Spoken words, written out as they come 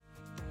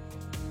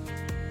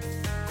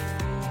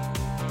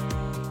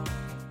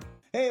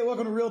Hey,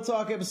 welcome to Real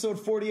Talk episode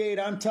 48.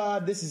 I'm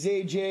Todd. This is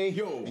AJ.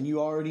 Yo. And you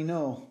already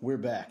know we're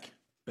back.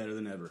 Better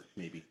than ever,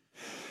 maybe.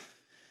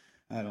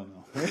 I don't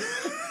know.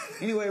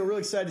 Anyway, we're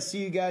really excited to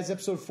see you guys.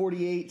 Episode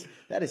 48.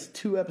 That is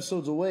 2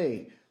 episodes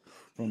away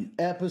from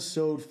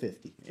episode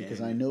 50.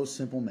 Because I know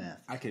simple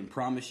math. I can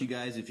promise you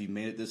guys, if you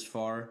made it this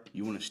far,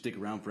 you want to stick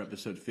around for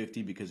episode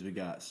 50 because we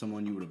got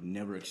someone you would have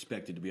never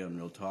expected to be on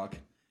Real Talk.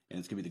 And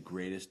it's going to be the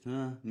greatest.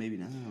 Maybe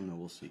not. I don't know.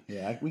 We'll see.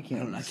 Yeah, we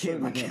can't. I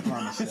can't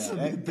promise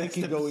that. That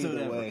could go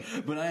either way.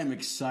 But I am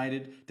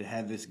excited to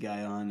have this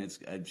guy on.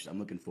 I'm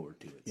looking forward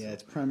to it. Yeah,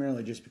 it's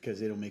primarily just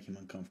because it'll make him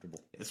uncomfortable.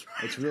 That's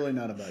right. It's really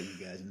not about you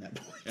guys in that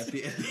point. At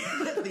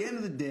the end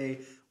of the day,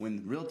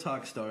 when Real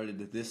Talk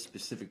started, this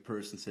specific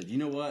person said, "You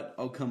know what?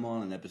 I'll come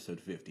on episode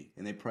 50,"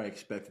 and they probably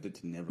expected it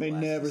to never. They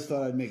never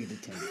thought I'd make it to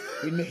 10.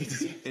 We'd make it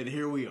to 10, and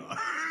here we are.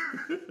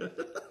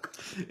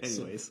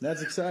 Anyways, so,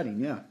 that's exciting.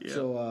 Yeah.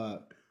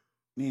 So,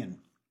 man,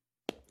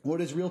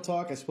 what is Real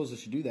Talk? I suppose I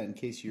should do that in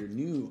case you're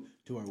new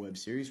to our web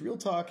series. Real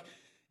Talk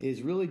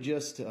is really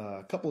just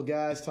a couple of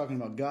guys talking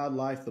about God,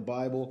 life, the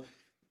Bible,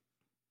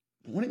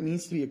 what it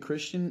means to be a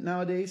Christian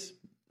nowadays,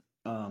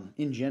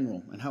 in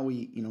general, and how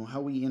we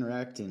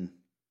interact and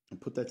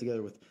put that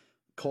together with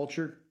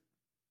culture.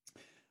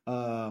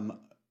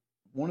 One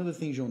of the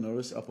things you'll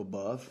notice up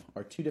above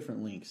are 2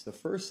 different links. The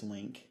first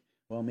link,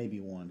 well, maybe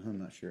one, I'm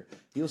not sure.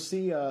 You'll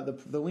see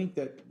the link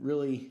that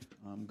really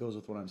goes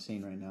with what I'm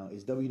saying right now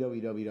is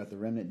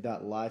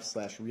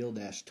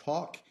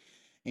www.theremnant.live/real-talk.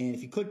 And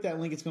if you click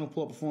that link, it's going to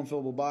pull up a form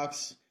fillable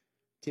box.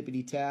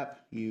 Tippity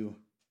tap, you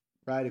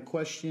write a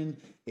question,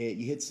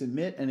 you hit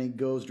submit, and it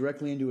goes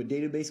directly into a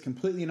database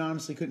completely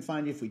anonymously. Couldn't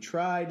find you if we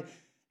tried.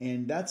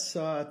 And that's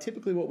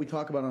typically what we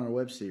talk about on our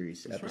web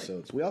series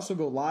episodes. Right. We also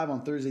go live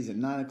on Thursdays at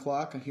 9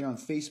 o'clock here on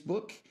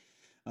Facebook.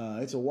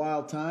 It's a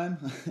wild time.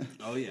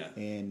 Oh, yeah.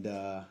 And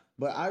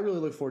but I really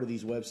look forward to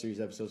these web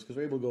series episodes because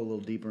we're able to go a little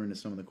deeper into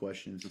some of the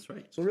questions. That's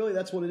right. So really,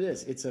 that's what it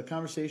is. It's a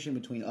conversation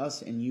between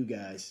us and you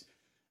guys.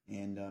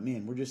 And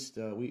man, we're just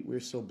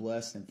we're so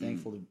blessed and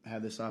thankful to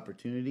have this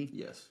opportunity.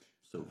 Yes.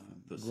 So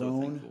grown.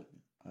 So thankful.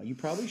 You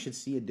probably should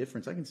see a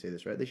difference. I can say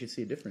this, right? They should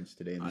see a difference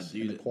today in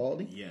the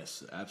quality.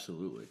 Yes,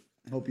 absolutely.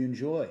 Hope you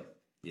enjoy.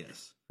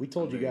 Yes. We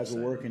told you guys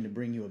we're working to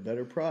bring you a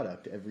better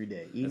product every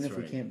day, even if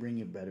we can't bring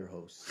you better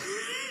hosts.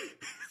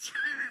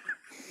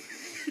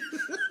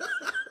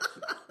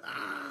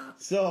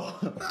 So,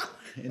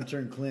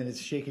 intern Clint is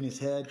shaking his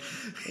head.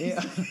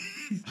 Yeah.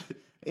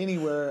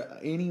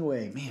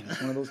 Anyway, man,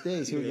 it's one of those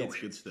days. Here we go. It's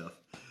good stuff.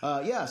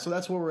 So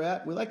that's where we're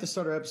at. We like to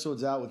start our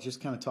episodes out with just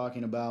kind of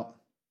talking about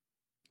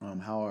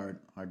how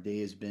our day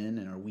has been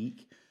and our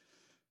week.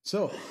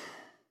 So,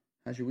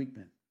 how's your week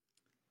been?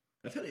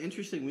 I've had an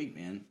interesting week,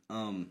 man.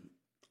 A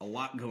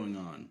lot going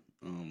on.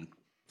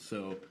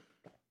 So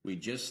we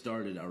just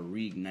started our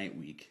Reignite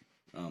week.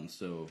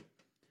 So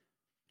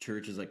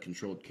church is like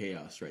controlled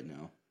chaos right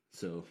now.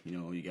 So,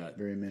 you got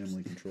very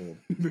minimally controlled.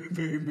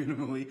 Very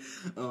minimally.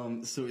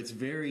 So it's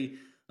very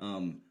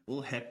a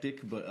little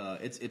hectic, but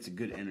it's a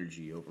good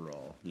energy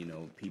overall.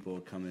 People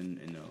come in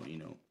and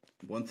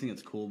one thing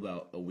that's cool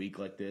about a week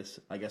like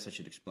this, I guess I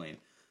should explain.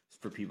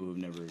 For people who've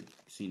never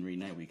seen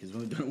Reignite Week, because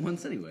we've only done it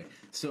once anyway.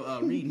 So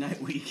Reignite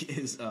Week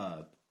is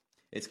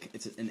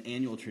it's an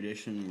annual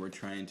tradition we're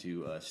trying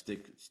to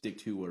stick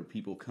to, where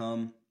people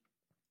come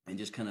and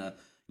just kind of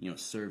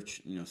serve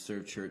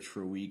church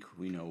for a week.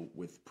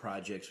 With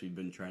projects we've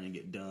been trying to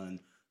get done.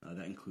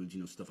 That includes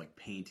stuff like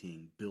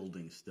painting,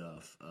 building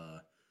stuff,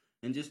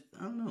 and just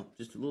I don't know,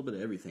 just a little bit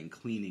of everything,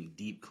 cleaning,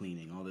 deep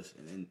cleaning, all this.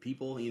 And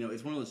people,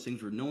 it's one of those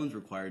things where no one's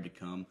required to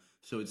come.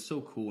 So it's so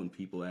cool when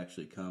people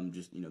actually come.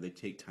 Just they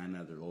take time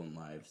out of their own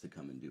lives to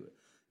come and do it.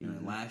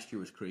 Last year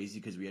was crazy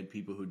because we had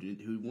people who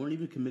weren't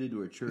even committed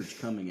to our church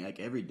coming like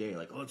every day.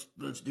 Like, oh,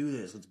 let's do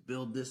this, let's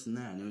build this and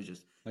that. And it was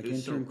just like it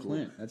was intern so cool.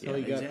 Clint. That's how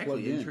he got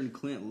plugged in. Intern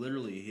Clint,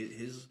 literally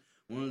his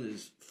one of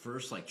his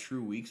first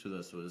true weeks with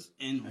us was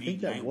in. I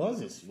think that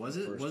was his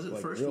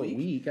first real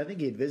week. I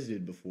think he had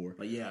visited before.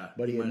 But yeah,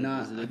 but he had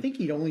not. Visited. I think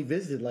he'd only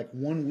visited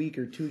 1 week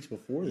or 2 weeks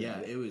before that. Yeah,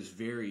 it was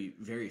very,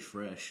 very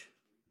fresh.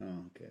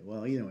 Oh, okay.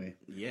 Well, either way,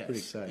 yes, pretty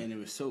exciting. And it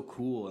was so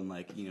cool, and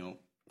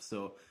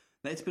so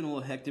that's been a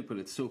little hectic, but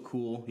it's so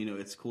cool.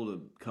 It's cool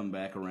to come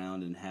back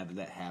around and have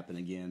that happen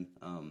again,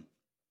 and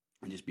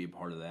just be a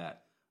part of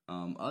that.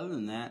 Other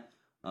than that,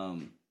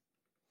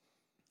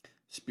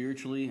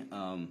 spiritually,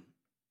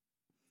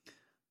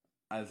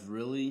 I've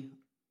really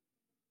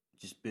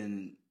just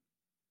been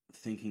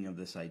thinking of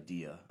this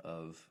idea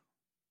of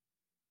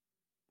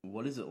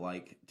what is it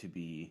like to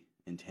be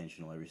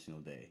intentional every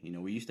single day.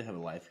 We used to have a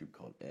life group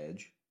called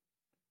Edge,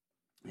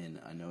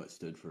 and I know it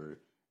stood for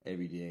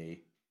every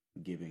day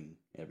giving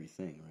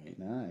everything, right?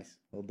 Nice.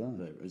 Well done.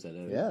 Was that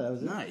yeah, that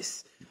was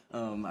nice.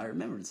 I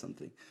remembered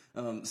something.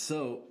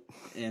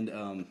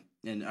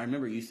 And I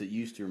remember it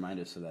used to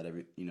remind us of that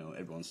every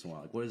once in a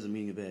while. What is the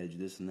meaning of Edge?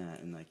 This and that,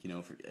 and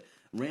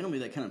randomly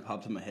that kind of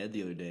popped in my head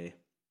the other day,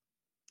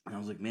 and I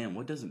was like, man,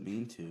 what does it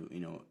mean to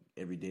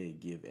every day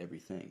give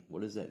everything?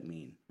 What does that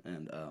mean?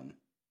 And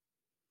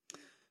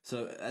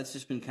so that's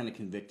just been kind of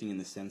convicting in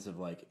the sense of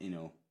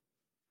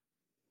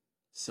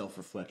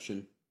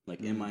self-reflection.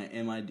 Like, am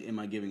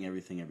I giving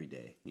everything every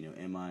day? You know,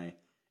 am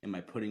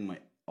I putting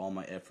all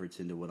my efforts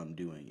into what I'm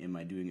doing? Am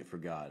I doing it for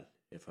God?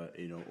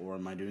 Or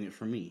am I doing it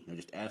for me? You know,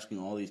 just asking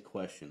all these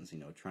questions, you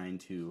know, trying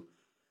to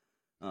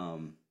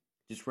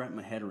just wrap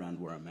my head around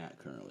where I'm at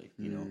currently.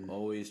 You know,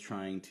 always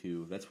trying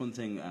to. That's one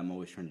thing I'm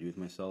always trying to do with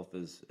myself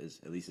is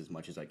at least as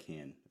much as I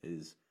can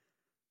is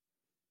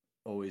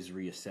always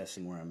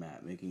reassessing where I'm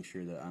at, making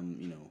sure that I'm,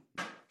 you know,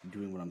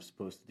 doing what I'm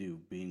supposed to do,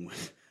 being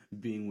with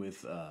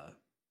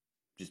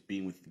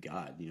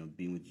God, you know,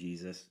 being with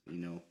Jesus, you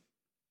know.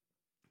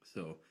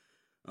 So,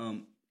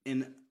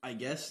 and I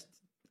guess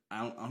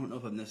I don't know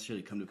if I've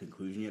necessarily come to a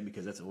conclusion yet,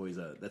 because that's always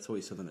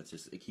something that's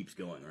just, it keeps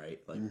going, right?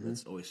 Like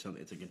that's always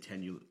something. It's a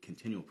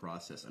continual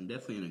process. I'm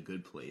definitely in a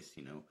good place,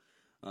 you know.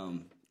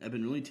 I've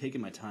been really taking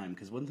my time,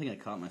 because one thing I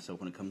caught myself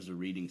when it comes to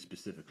reading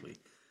specifically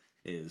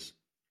is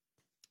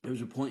there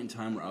was a point in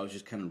time where I was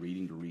just kind of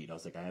reading to read. I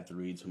was like, I have to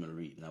read, so I'm going to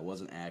read, and I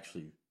wasn't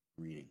actually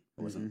reading.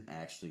 I wasn't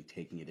actually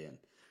taking it in.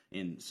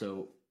 And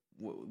so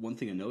one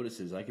thing I noticed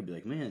is I could be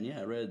like, man, yeah,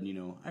 I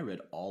read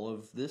all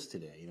of this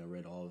today. You know, I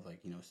read all of, like,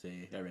 you know,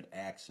 say I read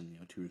Acts in, you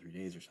know, 2 or 3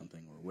 days or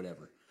something or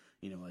whatever.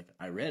 You know, like,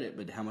 I read it,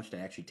 but how much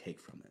did I actually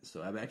take from it?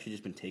 So I've actually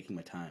just been taking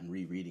my time,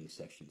 rereading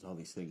sections, all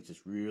these things,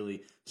 just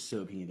really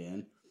soaking it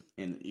in.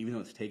 And even though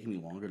it's taking me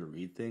longer to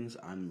read things,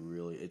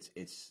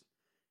 it's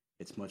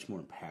much more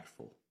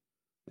impactful.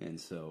 And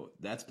so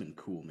that's been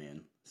cool,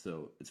 man.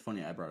 So it's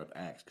funny I brought up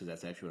Acts, because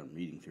that's actually what I'm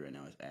reading through right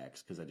now is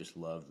Acts, because I just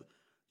love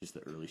just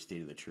the early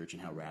state of the church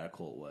and how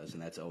radical it was,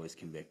 and that's always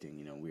convicting.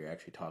 You know, we were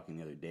actually talking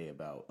the other day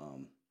about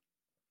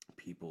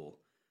people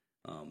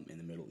in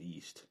the Middle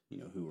East, you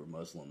know, who were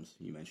Muslims.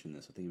 You mentioned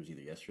this, I think it was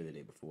either yesterday or the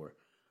day before,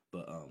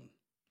 but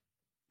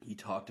he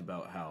talked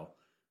about how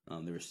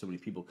there were so many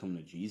people coming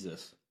to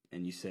Jesus,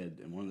 and you said,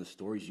 and one of the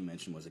stories you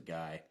mentioned was a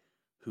guy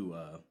who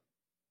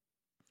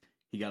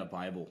he got a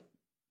Bible.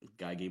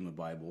 Guy gave him a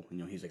Bible, you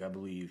know, he's like, I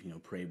believe, you know,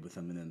 prayed with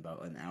him, and then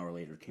about an hour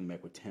later came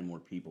back with 10 more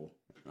people,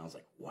 and I was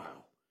like,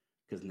 wow.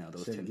 Because now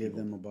those 10 give people,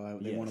 them a Bible.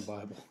 They want a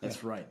Bible.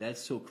 That's right. That's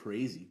so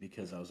crazy,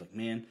 because I was like,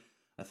 man,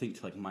 I think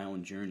to, like, my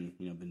own journey,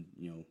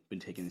 been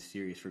taking this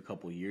serious for a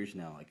couple of years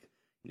now. Like,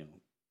 you know,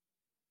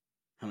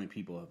 how many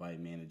people have I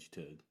managed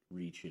to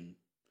reach and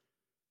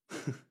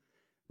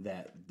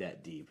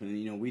that deep? And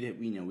you know,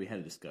 we had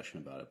a discussion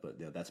about it,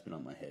 but that's been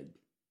in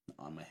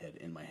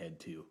my head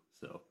too.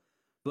 So,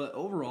 but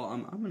overall,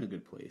 I'm in a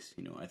good place.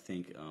 You know, I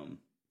think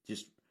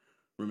just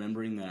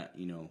remembering that,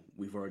 you know,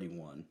 we've already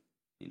won.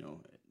 You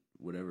know,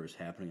 whatever is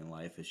happening in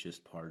life is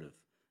just part of,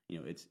 you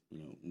know, it's,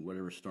 you know,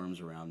 whatever storms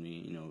around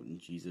me, you know,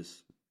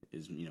 Jesus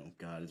is, you know,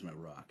 God is my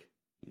rock,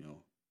 you know,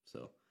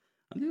 so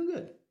I'm doing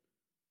good.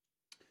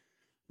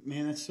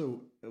 Man, that's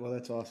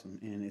awesome.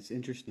 And it's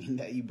interesting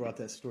that you brought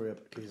that story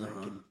up, because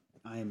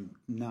I am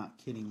not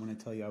kidding when I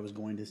tell you I was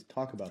going to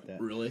talk about that.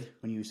 Really?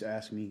 When you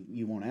ask me,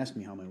 you won't ask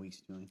me how my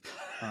week's doing,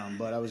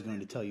 but I was going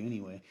to tell you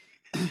anyway.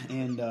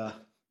 And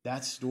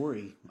that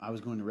story, I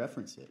was going to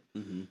reference it.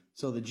 Mm-hmm.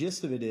 So the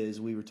gist of it is,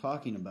 we were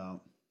talking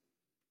about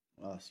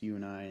us, you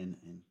and I, and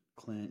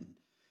Clint.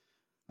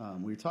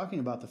 We were talking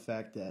about the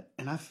fact that,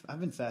 and I've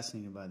been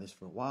fascinated by this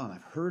for a while, and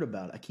I've heard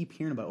about it. I keep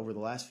hearing about it over the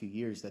last few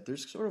years, that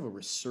there's sort of a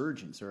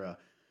resurgence or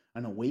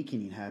an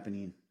awakening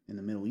happening in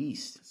the Middle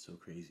East. That's so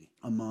crazy.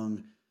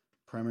 Among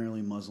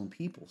primarily Muslim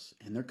peoples,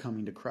 and they're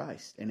coming to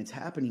Christ, and it's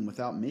happening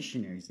without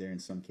missionaries there in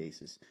some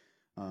cases.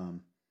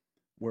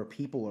 Where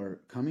people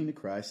are coming to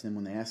Christ, and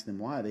when they ask them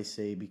why, they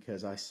say,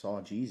 because I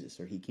saw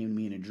Jesus, or he came to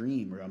me in a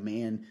dream, or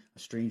a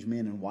strange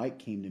man in white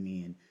came to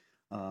me.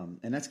 And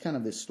that's kind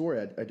of this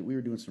story. We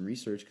were doing some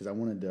research, because I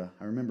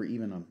remember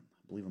even, I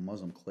believe a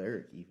Muslim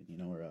cleric even, you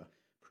know, or a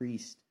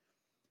priest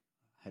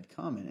had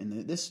come.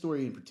 And this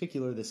story in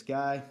particular, this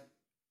guy,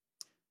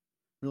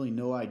 really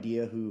no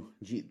idea who,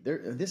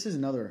 this is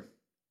another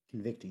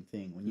convicting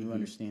thing when you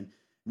understand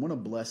what a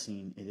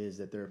blessing it is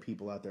that there are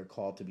people out there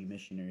called to be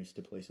missionaries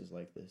to places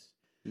like this.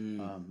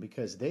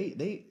 Because they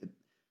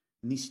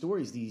in these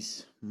stories,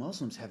 these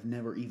Muslims have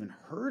never even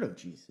heard of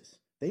Jesus.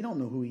 They don't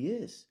know who he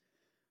is.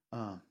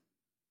 And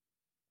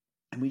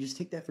we just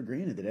take that for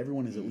granted, that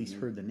everyone has at least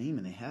heard the name,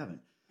 and they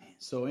haven't.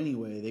 So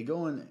anyway, they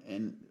go in,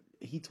 and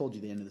he told you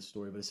the end of the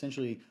story, but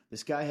essentially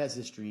this guy has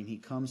this dream. He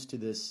comes to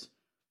this,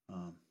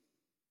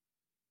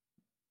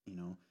 you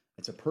know,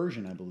 it's a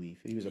Persian, I believe.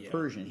 He was a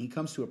Persian. He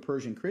comes to a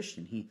Persian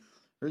Christian. He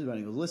hears about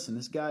it. He goes, listen,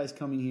 this guy is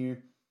coming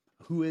here.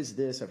 Who is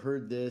this? I've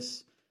heard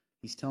this.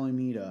 He's telling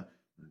me to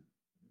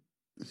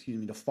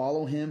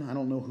follow him. I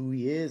don't know who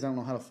he is. I don't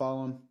know how to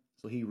follow him.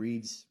 So he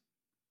reads,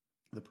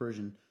 the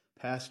Persian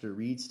pastor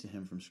reads to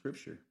him from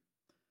Scripture,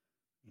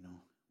 you know,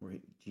 where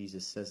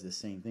Jesus says the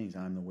same things.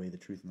 I'm the way, the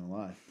truth, and the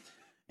life.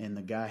 And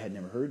the guy had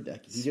never heard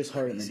that. He just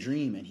heard it in the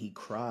dream, and he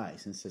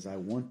cries and says, I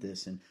want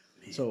this. And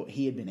so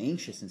he had been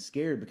anxious and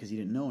scared because he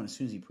didn't know. And as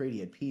soon as he prayed, he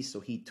had peace.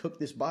 So he took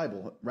this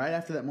Bible right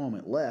after that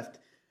moment, left.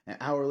 An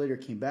hour later,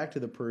 came back to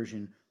the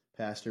Persian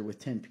pastor with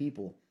 10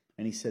 people.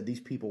 And he said, these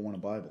people want a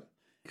Bible.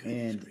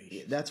 And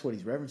that's what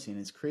he's referencing.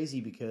 It's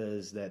crazy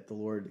because that the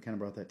Lord kind of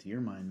brought that to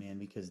your mind, man,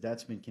 because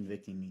that's been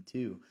convicting me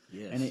too.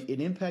 Yes. And it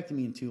impacted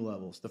me in two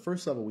levels. The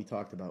first level we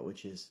talked about,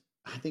 which is,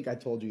 I think I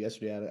told you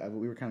yesterday,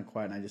 we were kind of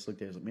quiet and I just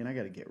looked at it, I was like, man, I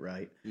got to get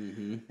right.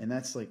 Mm-hmm. And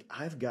that's like,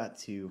 I've got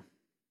to,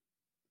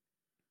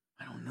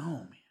 I don't know,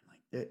 man.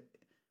 Like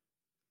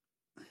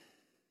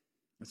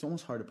it's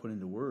almost hard to put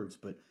into words,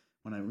 but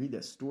when I read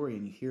that story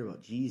and you hear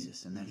about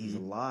Jesus and that he's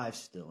alive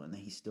still and that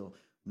he's still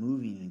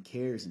moving and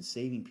cares and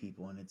saving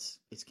people, and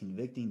it's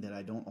convicting that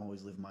I don't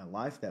always live my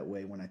life that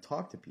way when I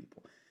talk to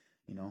people,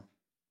 you know,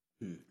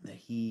 that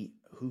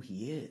who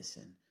he is,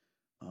 and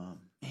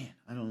man,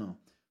 I don't know.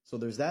 So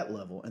there's that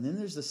level, and then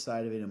there's the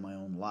side of it in my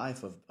own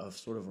life of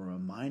sort of a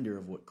reminder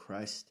of what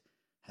Christ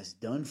has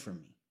done for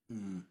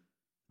me.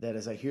 That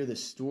as I hear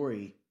this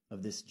story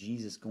of this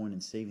Jesus going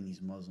and saving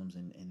these Muslims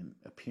and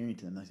appearing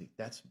to them, I think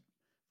that's,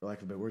 for lack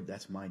of a better word,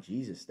 that's my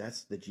Jesus.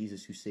 That's the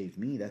Jesus who saved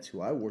me. That's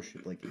who I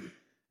worship. Like.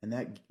 And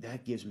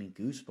that gives me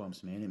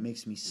goosebumps, man. It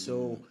makes me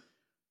so,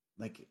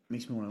 like, it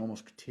makes me want to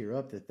almost tear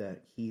up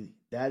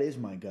that is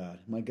my God.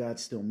 My God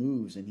still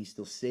moves and he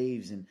still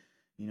saves. And,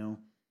 you know,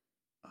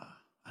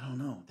 I don't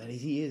know, that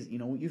he is, you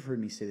know, you've heard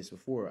me say this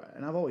before,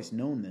 and I've always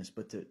known this,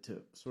 but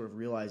to sort of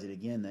realize it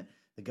again, that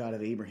the God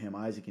of Abraham,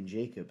 Isaac, and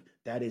Jacob,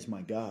 that is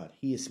my God.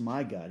 He is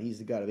my God. He's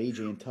the God of AJ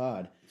and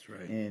Todd. That's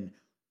right. And,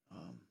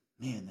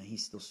 man, that he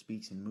still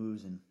speaks and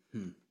moves. And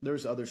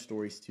there's other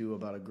stories, too,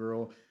 about a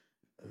girl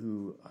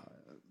who...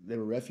 they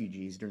were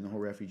refugees during the whole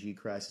refugee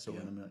crisis over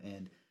in the middle,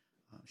 and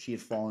she had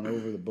fallen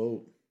over the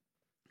boat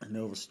in the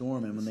middle of a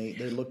storm. And when they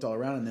looked all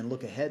around and then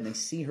look ahead, and they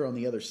see her on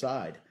the other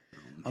side,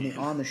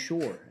 on the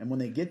shore. And when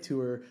they get to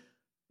her,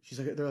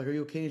 they're like, "Are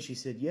you okay?" And she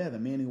said, "Yeah, the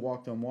man who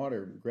walked on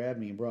water grabbed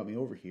me and brought me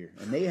over here."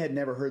 And they had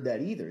never heard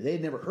that either. They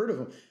had never heard of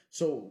him.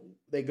 So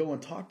they go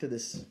and talk to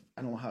this.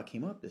 I don't know how it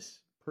came up.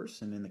 This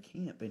person in the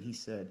camp, and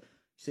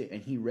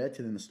he read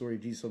to them the story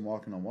of Jesus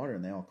walking on water,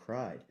 and they all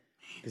cried.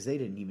 Because they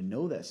didn't even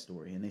know that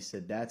story. And they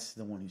said, that's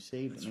the one who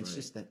saved them. It's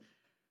just that,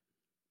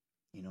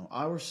 you know,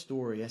 our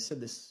story, I said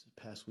this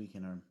past week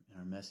in our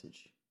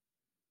message,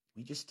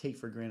 we just take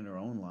for granted our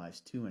own lives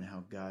too and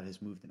how God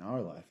has moved in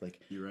our life. Like,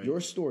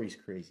 your story's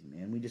crazy,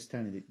 man. We just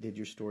kind of did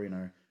your story in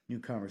our new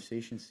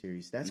conversation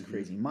series. That's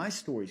crazy. My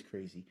story's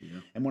crazy.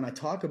 Yeah. And when I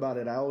talk about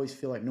it, I always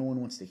feel like no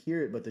one wants to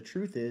hear it. But the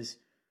truth is,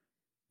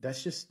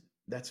 that's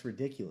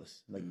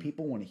ridiculous. Like,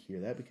 people want to hear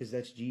that because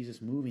that's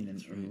Jesus moving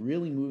and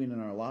really moving in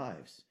our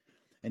lives.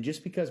 And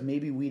just because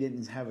maybe we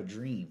didn't have a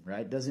dream,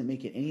 right, doesn't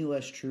make it any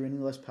less true, any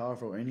less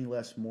powerful, or any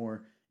less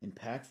more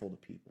impactful to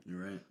people.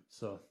 You're right.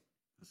 So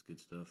that's good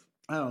stuff.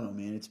 I don't know,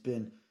 man. It's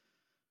been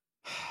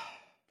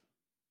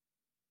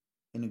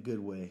in a good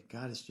way.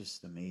 God is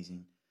just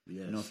amazing.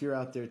 Yes. You know, if you're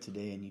out there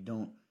today and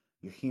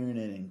you're hearing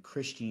it, and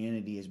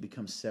Christianity has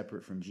become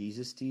separate from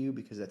Jesus to you,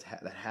 because that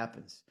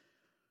happens.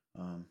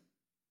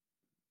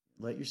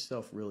 Let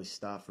yourself really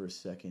stop for a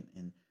second.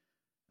 And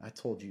I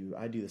told you,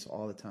 I do this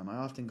all the time. I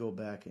often go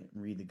back and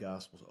read the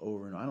Gospels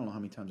over, and I don't know how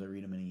many times I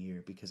read them in a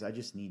year, because I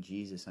just need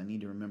Jesus. I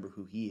need to remember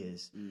who he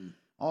is.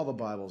 All the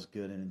Bible's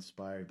good and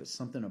inspired, but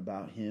something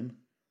about him,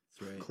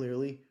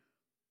 clearly,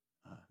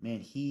 man,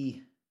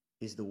 he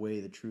is the way,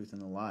 the truth,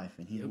 and the life,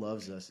 and he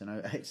loves us.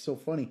 And it's so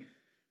funny.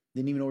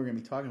 Didn't even know we were going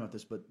to be talking about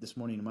this, but this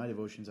morning in my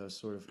devotions, I was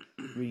sort of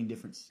reading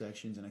different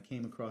sections, and I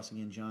came across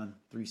again John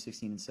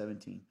 3:16 and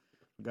 17.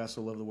 For God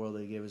so loved the world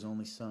that he gave his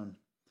only Son,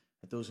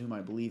 that those who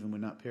might believe him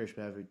would not perish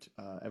but have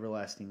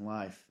everlasting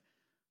life.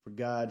 For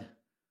God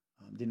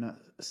did not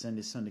send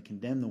his Son to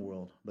condemn the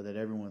world, but that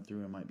everyone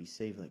through him might be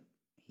saved. Like,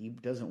 he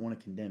doesn't want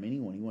to condemn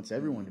anyone. He wants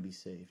everyone to be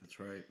saved. That's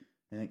right.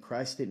 And that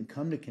Christ didn't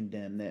come to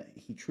condemn, that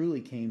he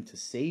truly came to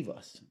save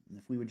us. And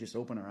if we would just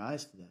open our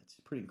eyes to that, it's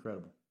pretty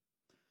incredible.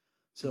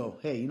 So,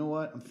 hey, you know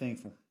what? I'm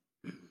thankful.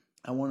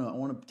 I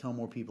want to tell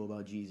more people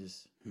about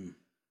Jesus and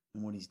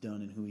what he's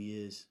done and who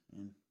he is.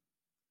 And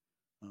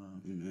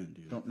Amen,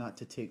 dude. not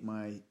to take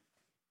my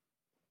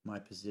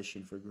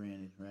position for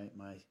granted, right?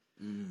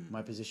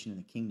 My position in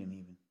the kingdom,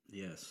 even.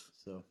 Yes.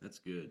 So that's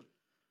good.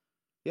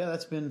 Yeah,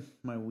 that's been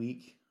my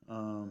week.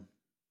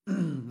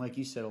 Like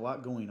you said, a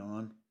lot going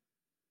on.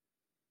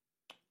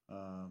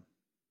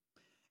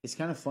 It's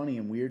kind of funny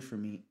and weird for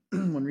me.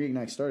 When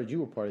Reignite started,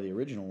 you were part of the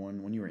original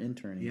one when you were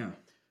interning. Yeah. And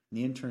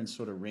the interns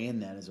sort of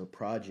ran that as a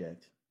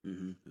project.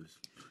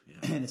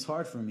 Mm-hmm. And it's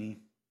hard for me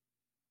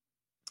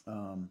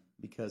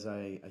because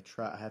I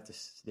have to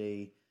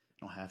stay.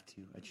 I don't have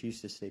to. I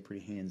choose to stay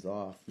pretty hands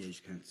off. Yeah, you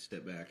just kind of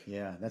step back.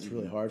 Yeah, that's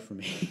really hard for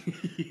me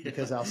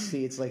because I'll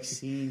see. It's like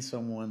seeing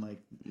someone like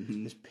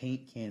this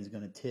paint can's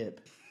gonna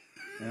tip,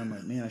 and I'm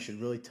like, man, I should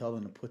really tell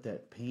them to put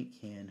that paint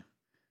can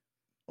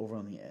over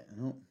on the edge.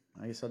 No,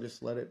 I guess I'll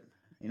just let it.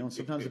 You know,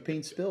 sometimes the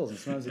paint spills and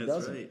sometimes it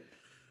doesn't. Right.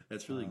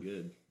 That's really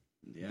good.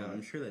 Yeah,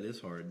 I'm sure that is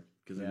hard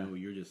because I know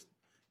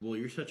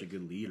you're such a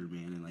good leader,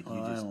 man, and like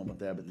I don't know about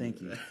that, but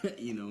thank you.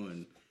 You know,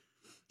 and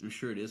I'm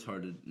sure it is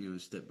hard to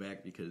step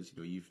back because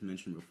you've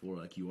mentioned before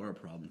like you are a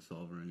problem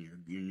solver and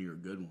you're a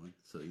good one.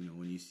 So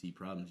when you see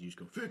problems, you just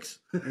go fix.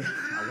 I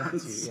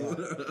want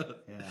to,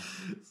 yeah.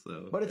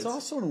 So, but it's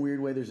also in a weird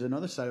way. There's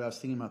another side I was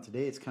thinking about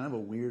today. It's kind of a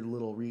weird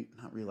little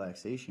not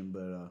relaxation,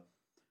 but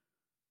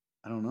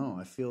I don't know.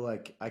 I feel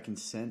like I can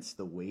sense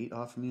the weight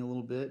off of me a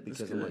little bit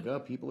because I'm like, oh,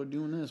 people are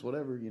doing this,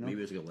 whatever, Maybe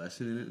there's like a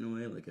lesson in it in a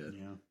way,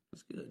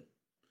 that's good.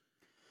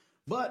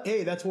 But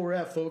hey, that's where we're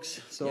at,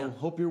 folks. So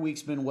hope your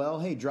week's been well.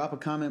 Hey, drop a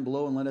comment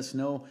below and let us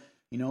know,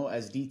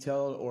 as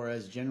detailed or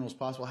as general as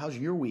possible. How's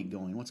your week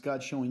going? What's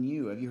God showing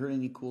you? Have you heard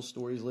any cool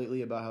stories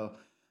lately about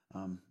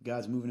how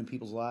God's moving in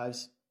people's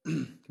lives?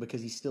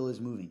 Because he still is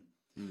moving.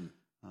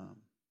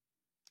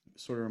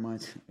 Sort of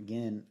reminds,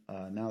 again,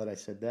 now that I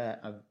said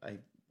that, I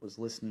was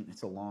listening.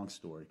 It's a long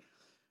story.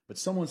 But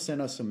someone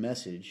sent us a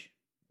message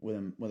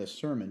with a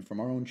sermon from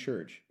our own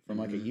church from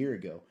like a year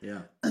ago.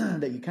 Yeah.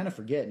 That you kind of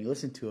forget and you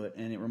listen to it,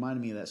 and it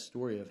reminded me of that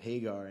story of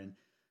Hagar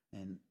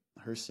and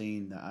her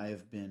saying that I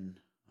have been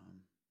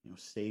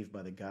saved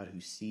by the God who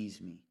sees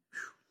me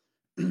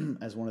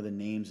as one of the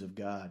names of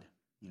God.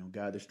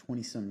 God, there's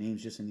 20 some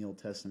names just in the Old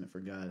Testament for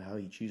God, how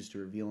he chooses to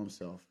reveal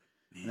himself.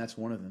 Man. And that's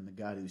one of them, the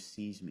God who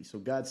sees me. So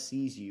God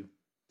sees you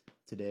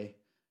today.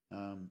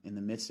 In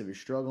the midst of your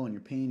struggle and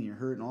your pain and your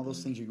hurt and all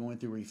those things you're going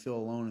through where you feel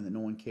alone and that no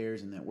one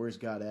cares and that where's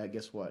God at,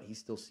 guess what? He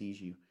still sees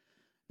you.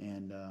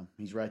 And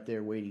he's right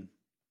there waiting.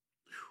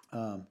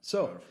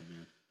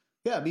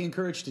 Be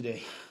encouraged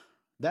today.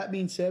 That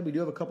being said, we do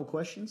have a couple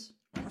questions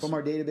from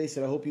our database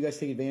that I hope you guys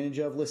take advantage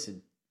of.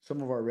 Listen,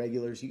 some of our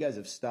regulars, you guys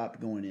have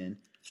stopped going in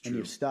and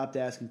you've stopped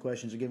asking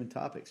questions or giving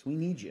topics. We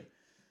need you.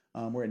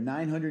 We're at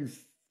 900.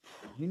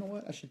 You know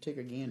what? I should take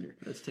a gander.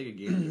 Let's take a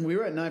gander. We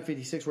were at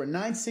 956. We're at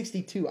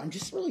 962. I'm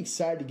just really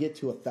excited to get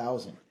to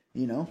 1,000.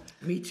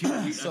 Me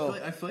too. So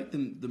I feel like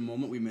the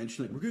moment we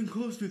mentioned we're getting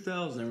close to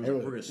 1,000,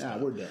 we're gonna stop.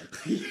 We're done.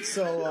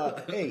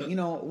 So hey,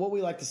 what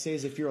we like to say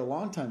is if you're a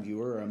longtime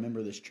viewer or a member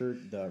of this church,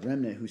 the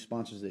Remnant, who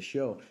sponsors this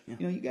show,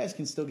 you guys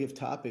can still give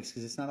topics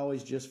because it's not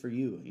always just for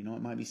you. It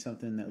might be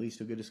something that leads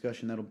to a good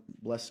discussion that'll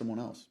bless someone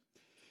else.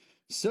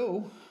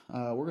 So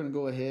we're gonna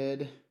go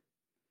ahead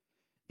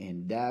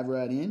and dive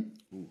right in.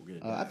 Ooh,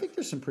 I think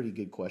there's some pretty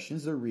good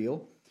questions. They're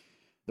real.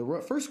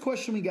 The first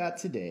question we got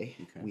today,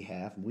 we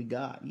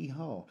got,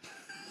 yeehaw.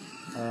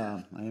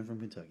 I am from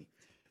Kentucky.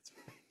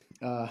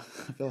 I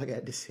feel like I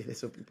had to say this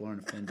so people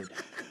aren't offended.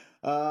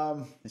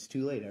 It's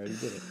too late. I already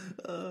did it.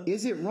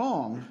 Is it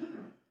wrong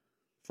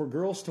for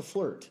girls to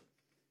flirt?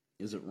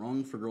 Is it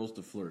wrong for girls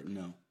to flirt?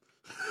 No.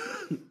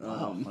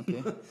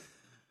 Okay.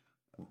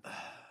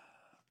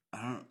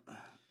 I don't...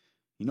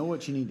 You know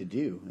what you need to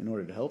do in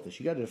order to help this?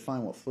 You got to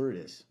define what flirt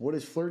is. What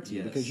is flirt to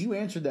you? Because you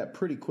answered that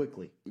pretty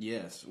quickly.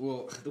 Yes.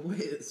 Well, the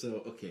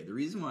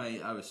reason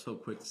why I was so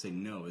quick to say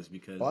no is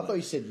because... Well, I thought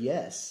you said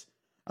yes.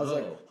 I was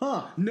like,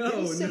 no, did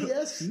he say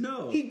yes?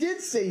 No. He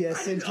did say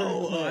yes.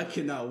 I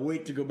cannot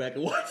wait to go back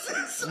and watch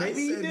this.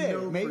 Maybe you did.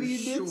 No, maybe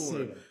you did say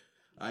that.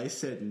 I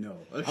said no.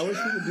 I wish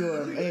we could do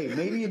it. Hey,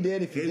 maybe you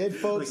did. If you did,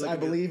 folks, I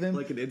believe him.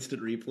 Like an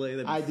instant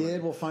replay. I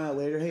did. We'll find out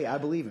later. Hey, I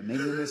believe him.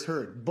 Maybe you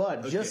misheard.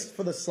 But just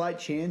for the slight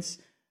chance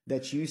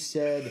that you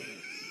said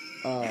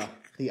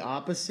the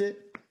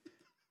opposite,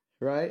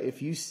 right?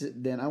 If you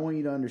then I want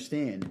you to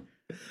understand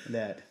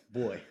that,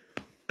 boy.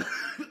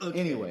 Okay.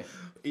 Anyway,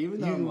 even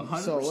though I'm 100%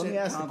 so let me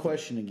ask confident. the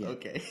question again.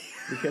 Okay.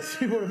 Because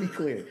we want to be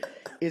clear.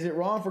 Is it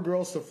wrong for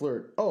girls to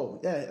flirt? Oh,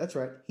 yeah, that's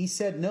right. He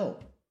said no.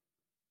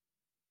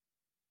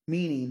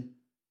 Meaning,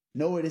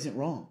 no, it isn't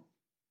wrong.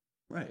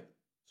 Right.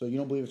 So you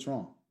don't believe it's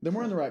wrong. Then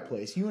we're in the right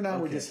place. You and I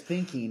were just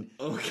thinking,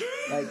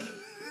 like,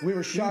 we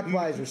were shocked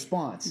by his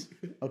response.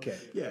 Okay.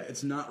 Yeah,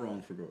 it's not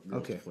wrong for girls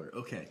to flirt.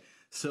 Okay.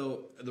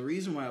 So the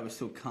reason why I was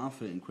so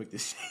confident and quick to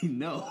say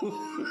no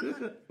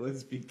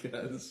was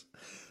because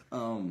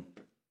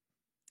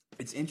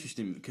it's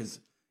interesting because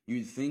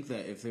you'd think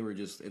that if they were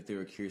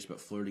curious about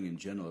flirting in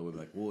general, it would be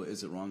like, well,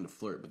 is it wrong to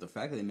flirt? But the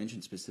fact that they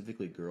mentioned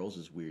specifically girls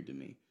is weird to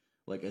me.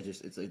 Like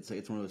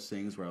it's one of those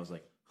things where I was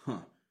like, huh,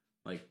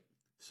 like.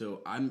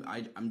 So I'm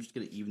just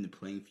gonna even the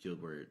playing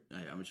field where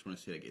I just want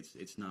to say like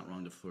it's not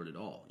wrong to flirt at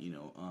all,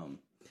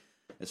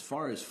 As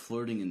far as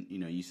flirting and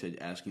you said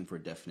asking for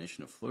a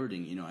definition of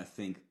flirting, I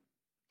think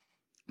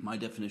my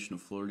definition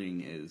of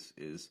flirting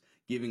is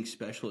giving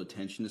special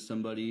attention to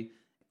somebody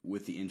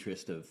with the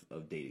interest of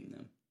dating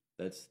them.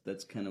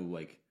 That's kind of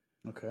like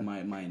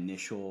my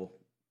initial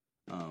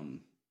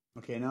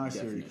okay, now I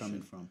see where you're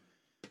coming from.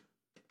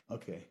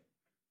 Okay,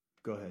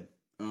 go ahead.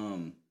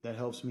 That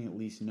helps me at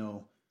least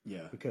know.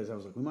 Yeah, because I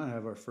was like, we might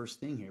have our first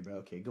thing here, but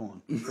okay, go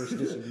on. First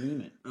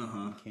disagreement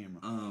on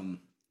camera.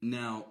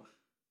 Now,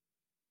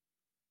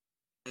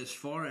 as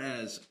far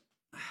as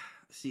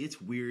see, it's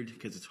weird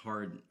because it's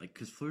hard, like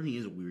because flirting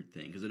is a weird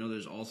thing. Because I know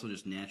there's also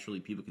just naturally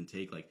people can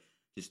take like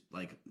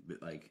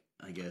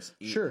I guess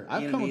sure.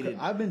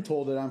 I've been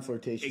told that I'm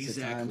flirtatious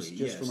at times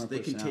just for my they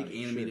personality. can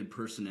take animated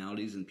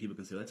personalities and people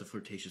can say that's a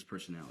flirtatious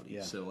personality.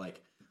 Yeah. So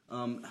like.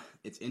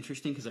 It's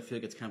interesting because I feel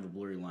like it's kind of a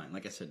blurry line.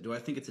 Like I said, do I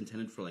think it's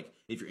intended for like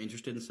if you're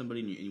interested in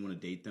somebody and you want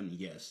to date them?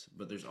 Yes,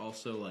 but there's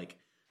also like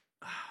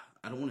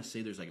I don't want to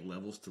say there's like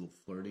levels to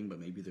flirting, but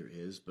maybe there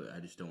is, but I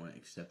just don't want to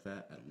accept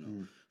that. I don't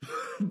know.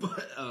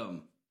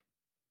 But,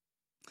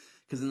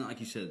 because then, like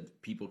you said,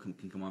 people can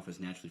come off as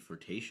naturally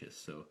flirtatious.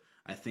 So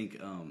I think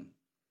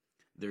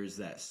there's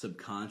that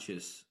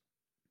subconscious,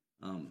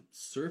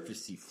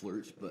 surfacey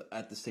flirt, but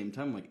at the same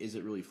time, like, is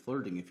it really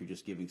flirting if you're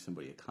just giving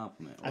somebody a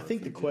compliment? I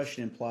think the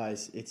question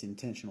implies it's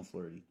intentional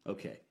flirting.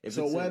 Okay.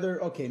 So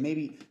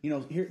maybe,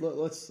 here,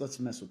 let's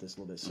mess with this a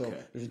little bit. So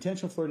there's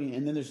intentional flirting,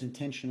 and then there's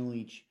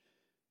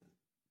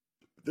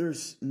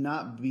there's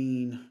not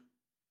being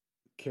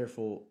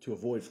careful to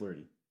avoid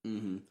flirting.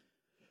 Mm-hmm.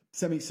 Does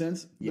that make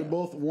sense? Yeah. They're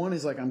both, one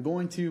is like, I'm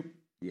going to.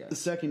 Yeah. The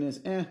second is,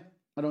 I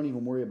don't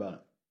even worry about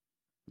it.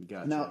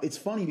 Gotcha. Now, it's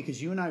funny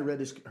because you and I heard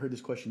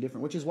this question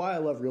different, which is why I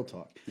love Real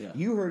Talk. Yeah.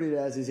 You heard it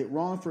as, is it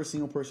wrong for a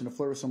single person to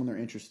flirt with someone they're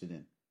interested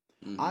in?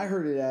 Mm-hmm. I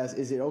heard it as,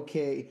 is it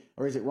okay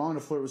or is it wrong to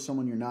flirt with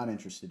someone you're not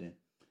interested in?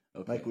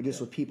 Okay. Like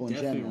just with people in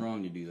general. Definitely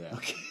wrong to do that.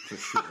 Okay. For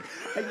sure.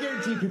 I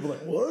guarantee people are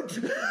like, what?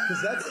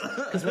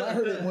 Because when I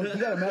heard it,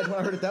 you got to imagine when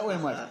I heard it that way,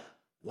 I'm like,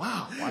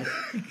 wow.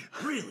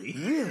 Really?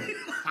 Really?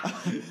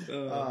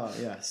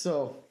 Yeah.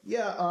 So,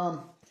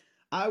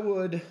 I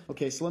would.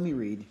 Okay, so let me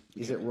read.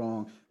 Is it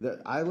wrong?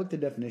 I looked the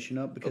definition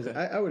up because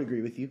I would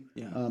agree with you.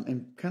 Yeah.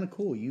 And kind of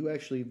cool. You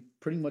actually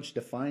pretty much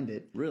defined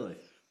it. Really?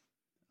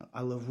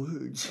 I love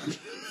words.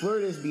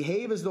 Flirt is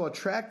behave as though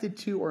attracted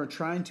to or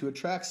trying to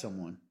attract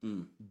someone,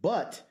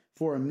 but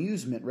for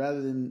amusement rather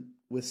than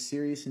with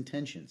serious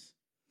intentions.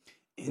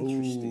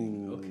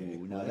 Interesting. Ooh, okay.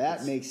 Now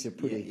that makes it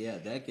pretty. Yeah,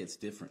 that gets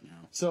different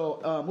now.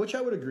 So, which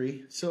I would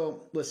agree.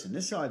 So, listen,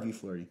 this is how I view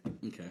flirting.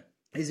 Okay.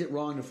 Is it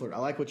wrong to flirt? I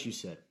like what you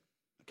said.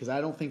 Because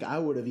I don't think I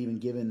would have even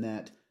given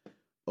that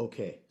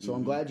okay. So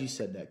I'm glad you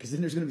said that. Because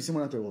then there's going to be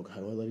someone out there, well,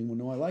 how do I let anyone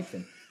know I like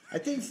them? I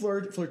think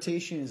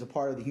flirtation is a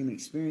part of the human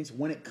experience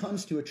when it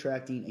comes to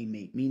attracting a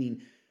mate.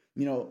 Meaning,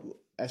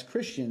 as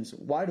Christians,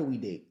 why do we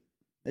date?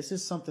 This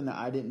is something that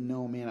I didn't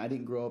know, man. I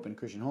didn't grow up in a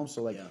Christian home.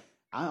 So,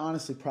 I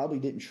honestly probably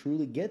didn't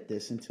truly get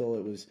this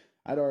until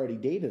I'd already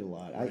dated a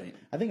lot. Right.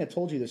 I think I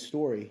told you this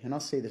story, and I'll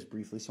say this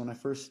briefly. So when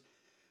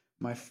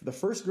the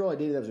first girl I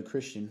dated that was a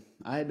Christian,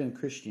 I had been a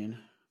Christian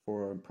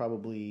for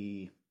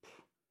probably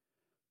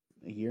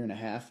a year and a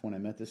half when I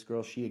met this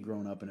girl. She had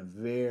grown up in a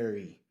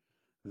very,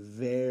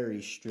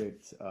 very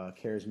strict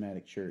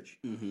charismatic church.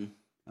 Mm-hmm.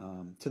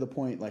 To the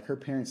point, like, her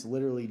parents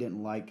literally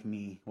didn't like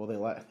me. Well, they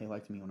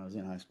liked me when I was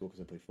in high school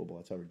because I played football.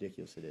 That's how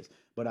ridiculous it is.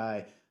 But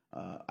I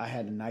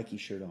had a Nike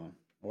shirt on,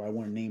 or I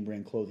wore name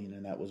brand clothing,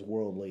 and that was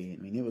worldly.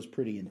 I mean, it was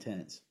pretty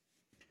intense.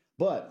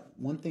 But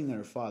one thing that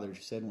her father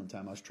said one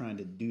time, I was trying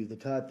to do the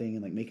Todd thing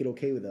and like make it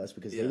okay with us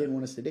because they didn't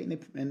want us to date,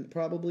 and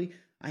probably,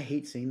 I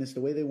hate saying this,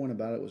 the way they went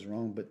about it was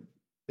wrong, but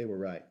they were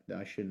right.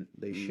 They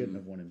shouldn't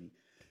have wanted me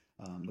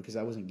because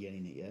I wasn't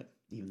getting it yet,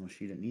 even though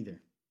she didn't either.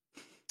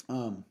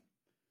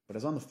 But I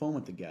was on the phone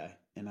with the guy,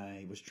 and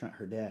I was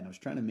her dad, and I was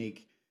trying to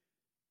make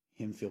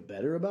him feel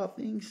better about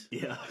things.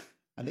 Yeah,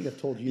 I think I've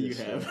told you this.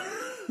 You have.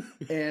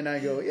 And I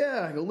go,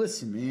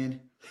 listen, man.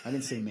 I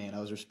didn't say man.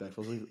 I was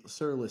respectful. I was like,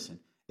 sir, listen.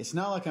 It's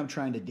not like I'm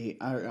trying to date.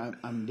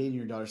 I'm dating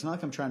your daughter. It's not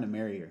like I'm trying to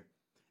marry her.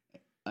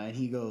 And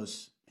he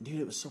goes, dude,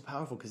 it was so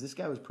powerful because this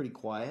guy was pretty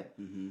quiet.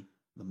 Mm-hmm.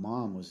 The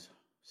mom was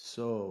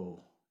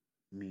so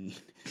mean,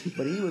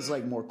 but he was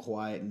like more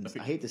quiet, and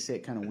I hate to say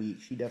it, kind of weak.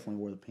 She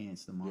definitely wore the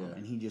pants, the mom. Yeah.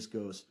 And he just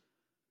goes,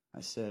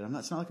 I said,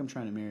 it's not like I'm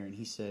trying to marry her. And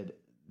he said,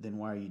 then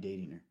why are you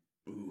dating her?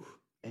 Ooh.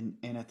 And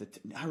at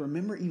I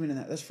remember even in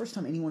that's the first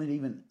time anyone had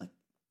even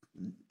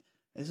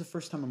this is the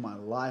first time in my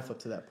life up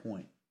to that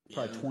point,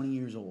 probably 20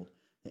 years old,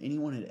 that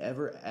anyone had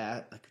ever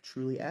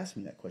truly asked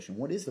me that question.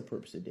 What is the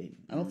purpose of dating?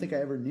 I don't think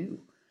I ever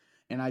knew.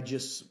 And I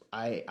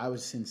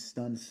was in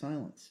stunned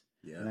silence.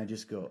 Yeah. And I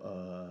just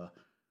go,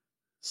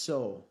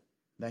 so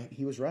that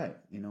he was right.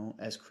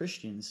 As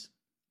Christians,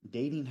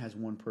 dating has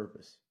one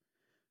purpose: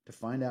 to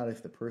find out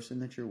if the person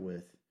that you're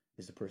with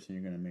is the person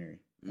you're going to marry.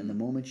 And the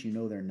moment you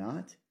know they're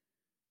not,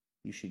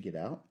 you should get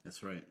out.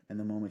 That's right. And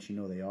the moment you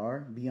know they are,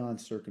 beyond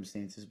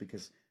circumstances,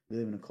 because we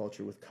live in a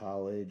culture with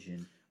college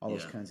and all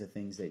those kinds of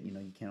things that, you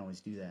can't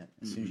always do that.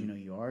 As soon as you know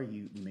you are,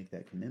 you make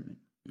that commitment.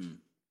 Mm.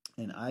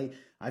 And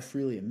I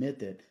freely admit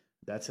that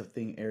that's a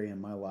area in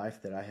my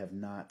life that I have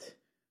not,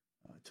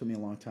 took me a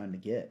long time to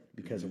get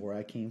because of where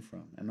I came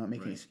from. I'm not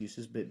making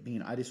excuses, but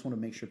I just want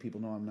to make sure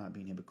people know I'm not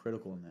being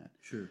hypocritical in that.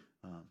 Sure.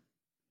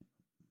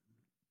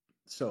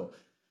 So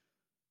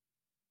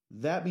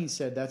that being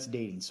said, that's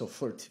dating. So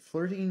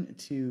flirting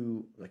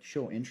to like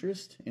show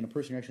interest in a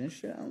person you're actually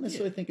interested in, I don't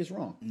necessarily think is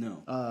wrong.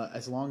 No.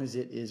 As long as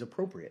it is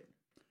appropriate.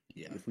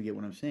 Yeah. If we get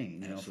what I'm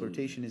saying.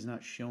 Flirtation is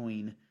not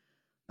showing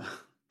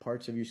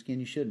parts of your skin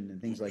you shouldn't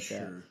and things like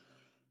that.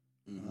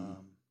 Mm-hmm.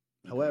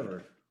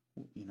 However,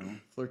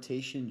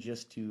 flirtation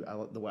just I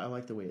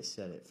like the way it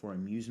said it, for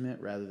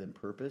amusement rather than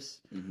purpose.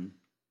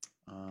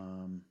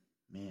 Mm-hmm.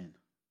 Man,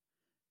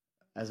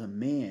 as a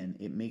man,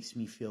 it makes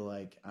me feel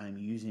like I'm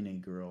using a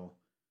girl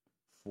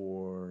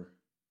for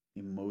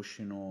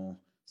emotional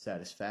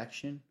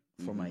satisfaction,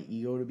 for my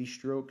ego to be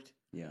stroked.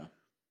 Yeah.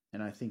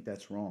 And I think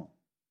that's wrong.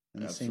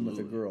 And the same with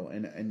a girl.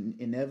 And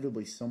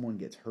inevitably someone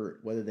gets hurt,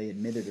 whether they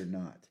admit it or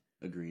not.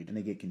 Agreed. And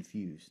they get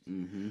confused.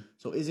 Mm-hmm.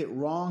 So is it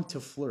wrong to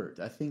flirt?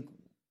 I think,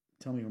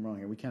 tell me if I'm wrong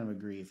here, we kind of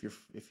agree. If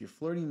you're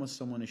flirting with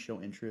someone to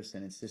show interest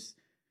and it's just,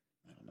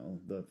 I don't know,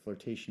 the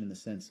flirtation in the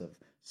sense of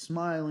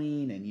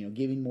smiling and, you know,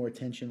 giving more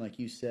attention like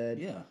you said.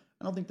 Yeah.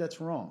 I don't think that's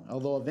wrong.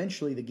 Although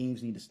eventually the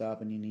games need to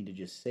stop and you need to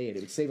just say it.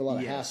 It would save a lot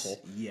of hassle.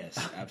 Yes,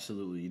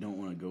 absolutely. You don't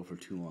want to go for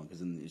too long because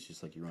then it's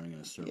just like you're running in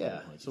a circle.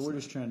 Yeah, like so we're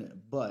just trying to,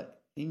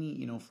 but any,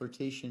 you know,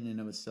 flirtation in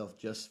and of itself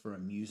just for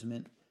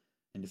amusement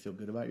and to feel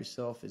good about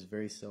yourself is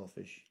very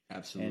selfish.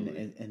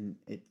 Absolutely. And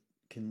it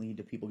can lead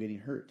to people getting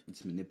hurt.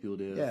 It's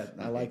manipulative. Yeah,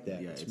 I like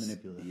that. Yeah, it's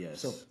manipulative.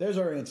 Yes. So there's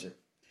our answer.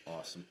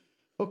 Awesome.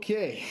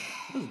 Okay.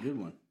 That was a good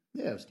one.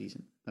 Yeah, it was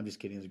decent. I'm just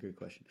kidding. It was a great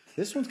question.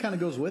 This one kind of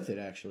goes with it,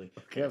 actually.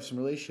 Okay. We have some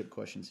relationship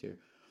questions here.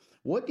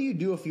 What do you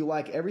do if you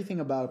like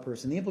everything about a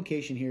person? The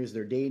implication here is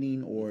they're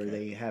dating or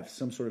they have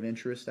some sort of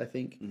interest, I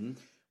think. Mm-hmm.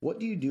 What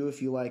do you do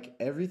if you like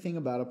everything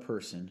about a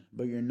person,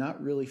 but you're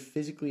not really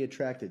physically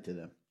attracted to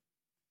them?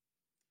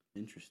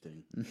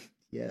 Interesting.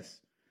 Yes.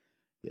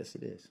 Yes,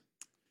 it is.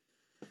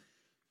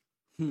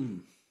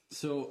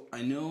 So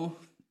I know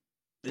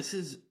this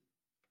is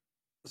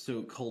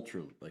so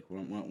culture. Like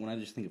when I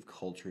just think of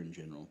culture in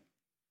general,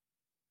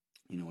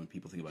 you know, when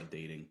people think about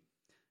dating,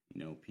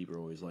 you know, people are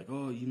always like,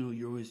 oh, you know,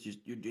 you're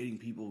dating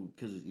people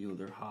because, you know,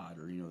 they're hot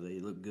or, you know, they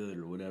look good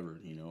or whatever,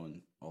 you know,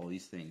 and all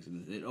these things.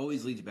 And it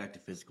always leads back to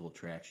physical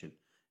attraction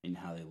and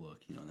how they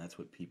look, you know, and that's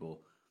what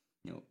people,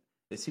 you know,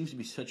 it seems to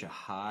be such a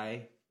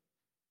high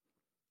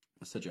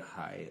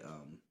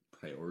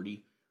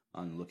priority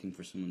on looking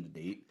for someone to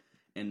date.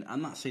 And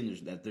I'm not saying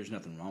there's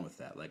nothing wrong with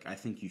that. Like, I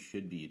think you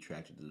should be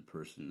attracted to the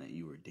person that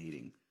you are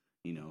dating,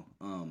 you know.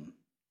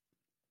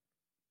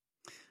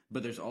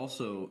 But there's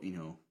also, you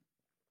know,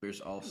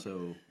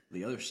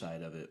 the other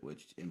side of it,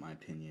 which in my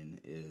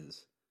opinion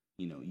is,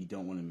 you know, you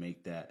don't want to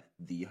make that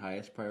the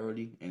highest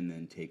priority and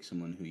then take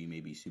someone who you may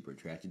be super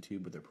attracted to,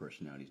 but their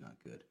personality's not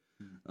good.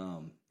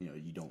 You know,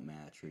 you don't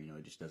match or, you know,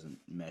 it just doesn't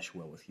mesh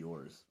well with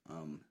yours.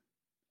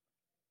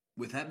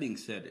 With that being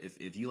said,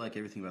 if you like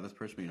everything about this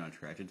person but you're not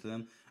attracted to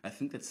them, I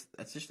think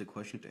that's just a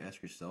question to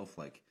ask yourself,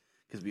 like,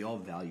 because we all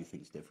value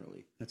things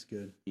differently. That's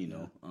good. You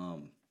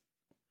know,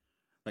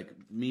 like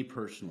me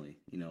personally,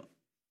 you know,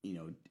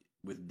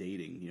 with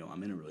dating, you know,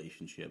 I'm in a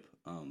relationship.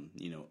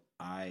 You know,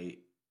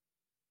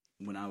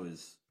 when I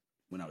was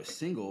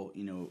single,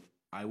 you know,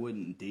 I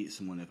wouldn't date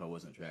someone if I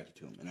wasn't attracted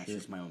to them, and that's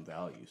just my own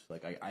values.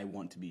 Like I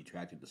want to be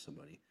attracted to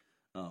somebody,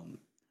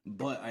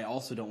 but I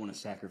also don't want to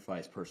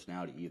sacrifice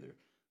personality either.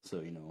 So,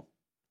 you know.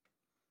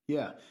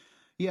 Yeah.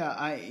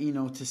 You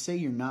know, to say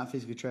you're not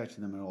physically attracted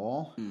to them at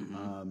all,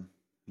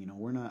 you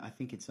know, I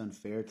think it's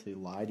unfair to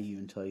lie to you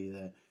and tell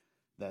you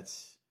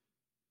that's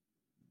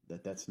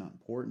not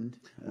important.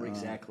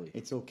 Exactly.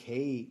 It's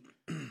okay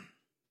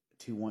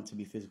to want to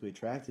be physically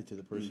attracted to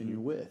the person you're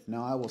with.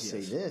 Now, I will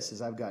say this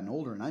as I've gotten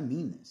older, and I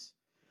mean this,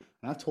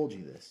 and I've told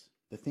you this.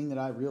 The thing that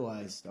I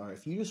realized are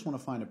if you just want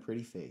to find a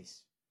pretty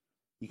face,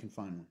 you can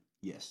find one.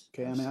 Yes.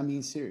 Okay, I mean, I'm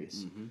being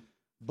serious.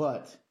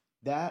 But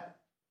that,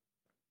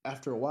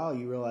 after a while,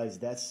 you realize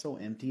that's so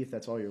empty if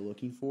that's all you're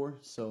looking for.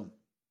 So,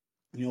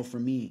 you know, for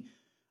me,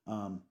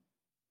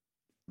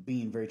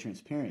 being very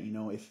transparent, you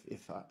know,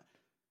 if I,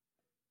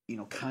 you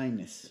know,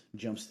 kindness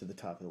jumps to the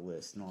top of the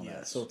list and all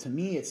that. So to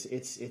me,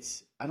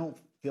 it's I don't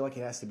feel like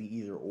it has to be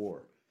either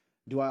or.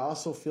 Do I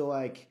also feel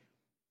like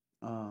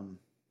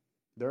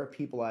there are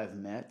people I've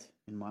met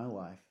in my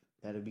life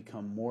that have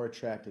become more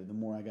attractive the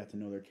more I got to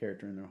know their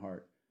character and their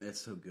heart.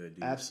 That's so good,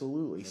 dude.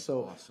 Absolutely. That's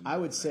so awesome. I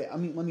would say, I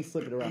mean, let me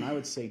flip it around. I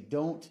would say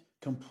don't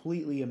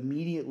completely,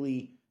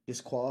 immediately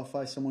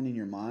disqualify someone in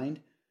your mind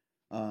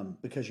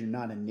because you're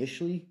not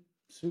initially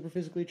super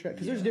physically attracted.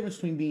 Because there's a difference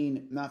between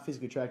being not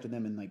physically attracted to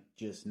them and like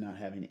just not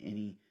having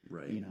any,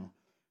 you know.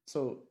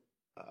 So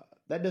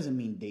that doesn't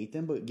mean date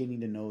them, but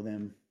getting to know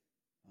them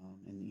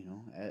and, you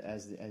know,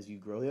 as you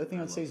grow. The other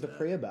thing I'd say is to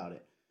pray about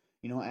it.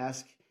 You know,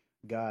 ask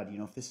God, you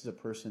know, if this is a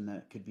person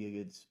that could be a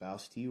good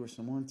spouse to you or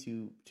someone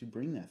to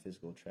bring that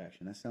physical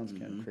attraction. That sounds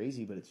kind of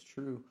crazy, but it's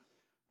true.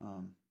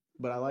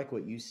 But I like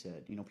what you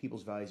said. You know,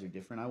 people's values are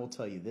different. I will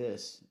tell you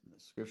this. The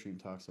scripture even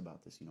talks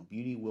about this. You know,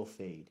 beauty will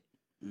fade.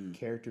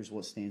 Character is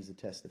what stands the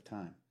test of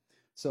time.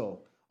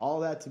 So all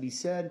that to be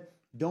said,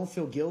 don't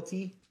feel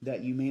guilty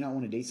that you may not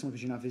want to date someone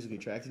because you're not physically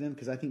attracted to them,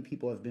 because I think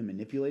people have been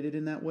manipulated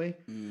in that way.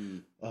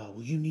 Well,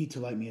 you need to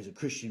like me as a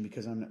Christian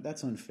because I'm not.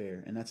 That's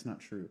unfair, and that's not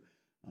true.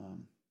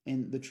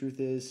 And the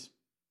truth is,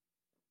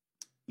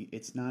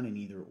 it's not an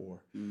either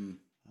or.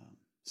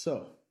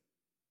 So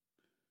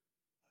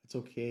it's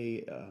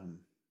okay.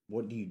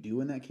 What do you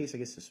do in that case? I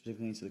guess to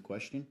specifically answer the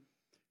question,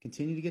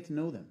 continue to get to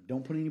know them.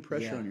 Don't put any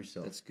pressure on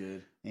yourself. That's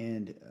good.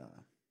 And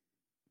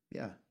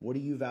what do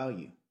you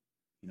value?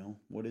 You know,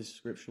 what is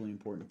scripturally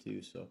important to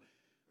you? So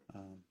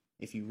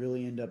if you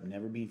really end up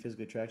never being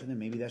physically attracted to them,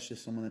 maybe that's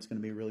just someone that's going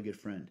to be a really good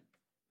friend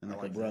and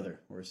like a brother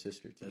or a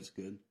sister to you. That's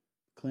good.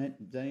 Clint,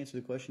 did that answer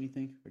the question, you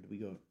think? Or did we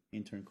go?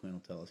 Intern Clint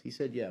will tell us. He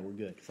said, yeah, we're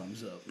good.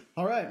 Thumbs up.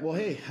 All right. Well,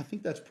 hey, I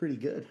think that's pretty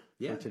good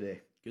for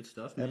today. Good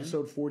stuff, man.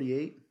 Episode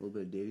 48. A little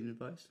bit of dating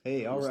advice.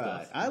 Hey, all Cool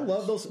right. stuff. I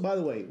love those. By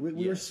the way,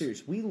 we are Yes.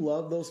 serious. We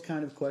love those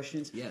kind of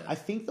questions. Yeah. I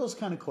think those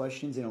kind of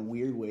questions, in a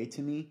weird way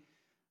to me,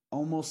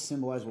 almost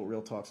symbolize what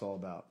Real Talk's all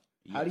about.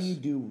 How do Yes. you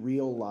do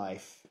real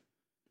life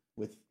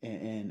with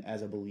and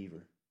as a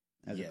believer,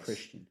 as a Yes.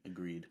 Christian?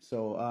 Agreed.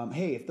 So,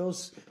 hey, if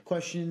those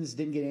questions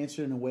didn't get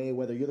answered in a way,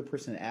 whether you're the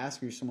person to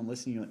ask or you're someone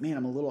listening, you're like, man,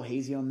 I'm a little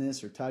hazy on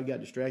this, or Todd got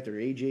distracted, or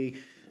AJ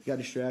got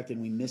distracted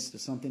and we missed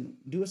something,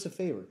 do us a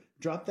favor.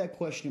 Drop that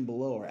question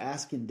below or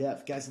ask in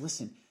depth. Guys,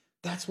 listen,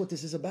 that's what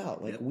this is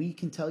about. Like, we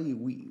can tell you,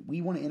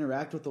 we want to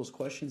interact with those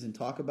questions and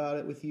talk about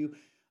it with you.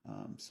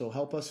 So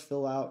help us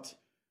fill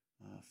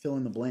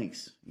in the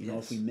blanks, you know,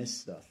 if we miss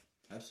stuff.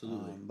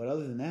 Absolutely. But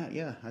other than that,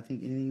 yeah, I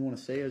think anything you want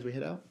to say as we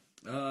head out?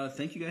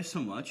 Thank you guys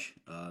so much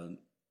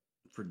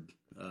for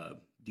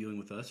dealing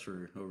with us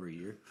for over a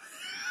year.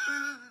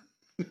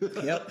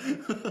 Yep.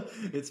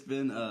 It's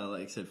been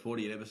like I said,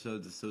 48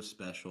 episodes. It's so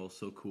special,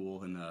 so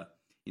cool, and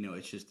you know,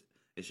 it's just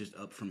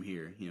up from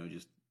here. You know,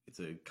 just it's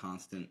a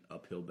constant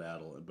uphill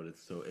battle, but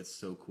it's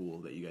so cool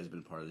that you guys have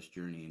been part of this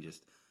journey and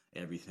just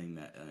everything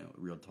that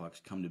Real Talk's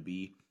come to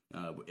be.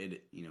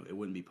 It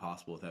wouldn't be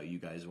possible without you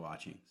guys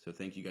watching. So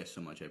thank you guys so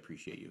much. I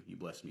appreciate you. You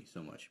bless me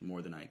so much,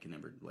 more than I can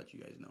ever let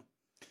you guys know.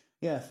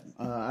 Yeah,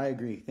 I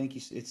agree. Thank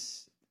you.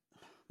 It's,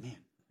 man,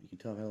 you can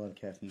tell I've had a lot of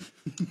caffeine.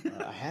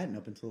 I hadn't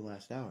up until the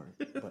last hour.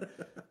 But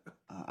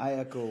I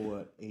echo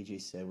what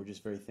AJ said. We're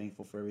just very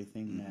thankful for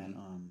everything that,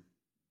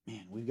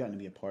 man, we've gotten to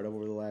be a part of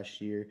over the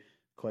last year.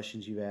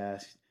 Questions you've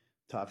asked,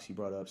 topics you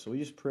brought up. So we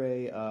just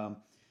pray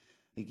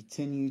you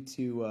continue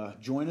to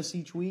join us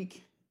each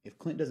week. If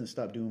Clint doesn't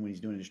stop doing what he's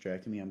doing and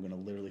distracting me, I'm going to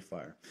literally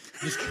fire.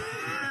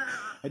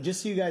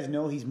 Just so you guys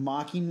know, he's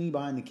mocking me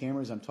behind the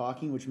camera as I'm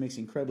talking, which makes it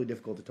incredibly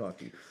difficult to talk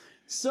to you.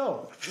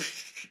 So,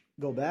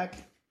 go back.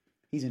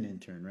 He's an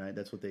intern, right?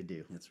 That's what they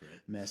do. That's right.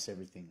 Mess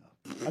everything up.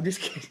 I'm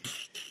just kidding.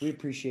 We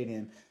appreciate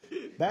him.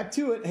 Back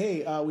to it.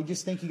 Hey, we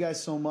just thank you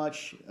guys so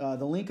much.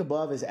 The link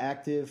above is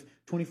active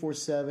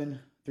 24/7,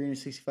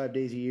 365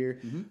 days a year.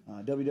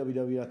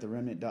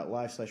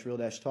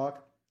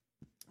 www.theremnant.life/real-talk.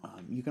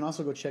 You can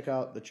also go check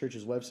out the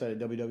church's website at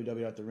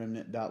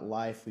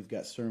www.theremnant.life. We've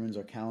got sermons,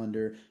 our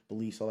calendar,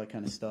 beliefs, all that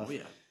kind of stuff. Oh,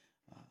 yeah.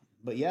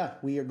 But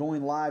we are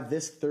going live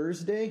this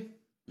Thursday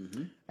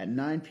at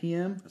 9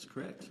 p.m. That's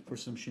correct. For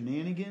some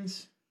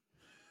shenanigans.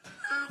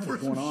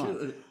 What's going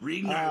on?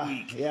 Reading that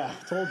week. Yeah,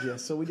 told you.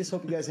 So we just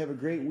hope you guys have a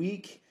great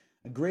week,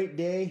 a great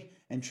day,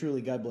 and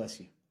truly, God bless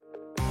you.